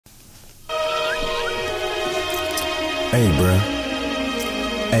Hey, bruh.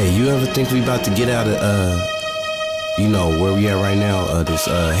 Hey, you ever think we about to get out of, you know, where we at right now? This,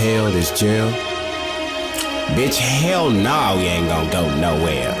 hell, this jail? Bitch, hell no, we ain't gonna go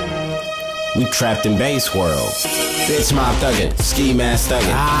nowhere. We trapped in base world. Bitch, mob thuggin', ski mask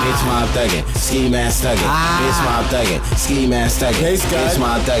thuggin'. Bitch, mob thuggin', ski mask thuggin'. Bitch, mob thuggin', ski mask thuggin'. Bitch,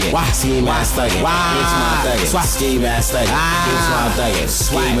 mob thuggin', ski mask thuggin'. Bitch, mob thuggin', ski mask thuggin'. Bitch, mob thuggin',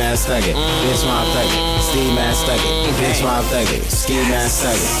 ski mask thuggin'. Bitch, mob thuggin', ski mask thuggin'. Bitch, mob thuggin', ski mask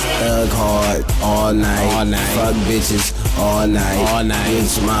thuggin'. Thug hard all night. Fuck bitches all night.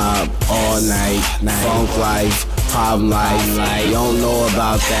 Bitch mob all night. Funk life. Problem life, you don't know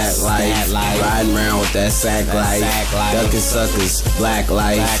about that life. Riding around with that sack life. Ducking suckers, black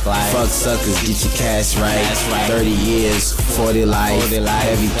life. Fuck suckers, get your cash right. 30 years, 40 life.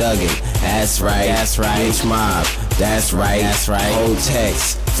 Heavy thuggin', that's right. Bitch mob, that's right. Whole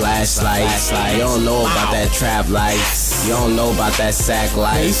text, flashlights. You don't know about that trap life. You don't know about that sack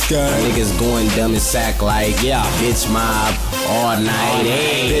life. Niggas going dumb and sack like, yeah. Bitch mob all night.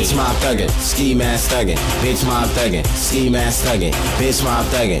 Bitch mob thuggin', ski mask thuggin'. Bitch mob thuggin', ski mask thuggin'. Bitch mob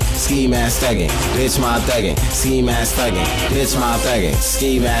thuggin', ski mask thuggin'. Bitch mob thuggin', ski mask thuggin'. Bitch mob thuggin',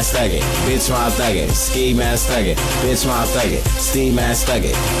 ski mask thuggin'. Bitch mob thuggin', ski mask thuggin'. Bitch mob thuggin', ski mask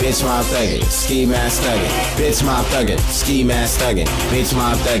thuggin'. Bitch mob thuggin', ski mask thuggin'. Bitch mob thuggin', ski mask thuggin'. Bitch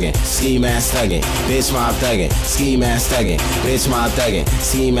mob thuggin', ski mask thuggin'. Bitch mob thuggin', ski mask thuggin'. Bitch mob thuggin',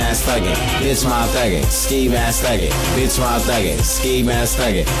 ski mask thuggin'. Bitch mob thuggin', ski mask thuggin'. Bitch mob thuggin', ski mask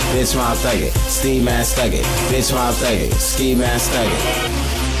thuggin'. Bitch mob thuggin', ski mask thuggin'. Bitch mob thuggin', ski mask thuggin'.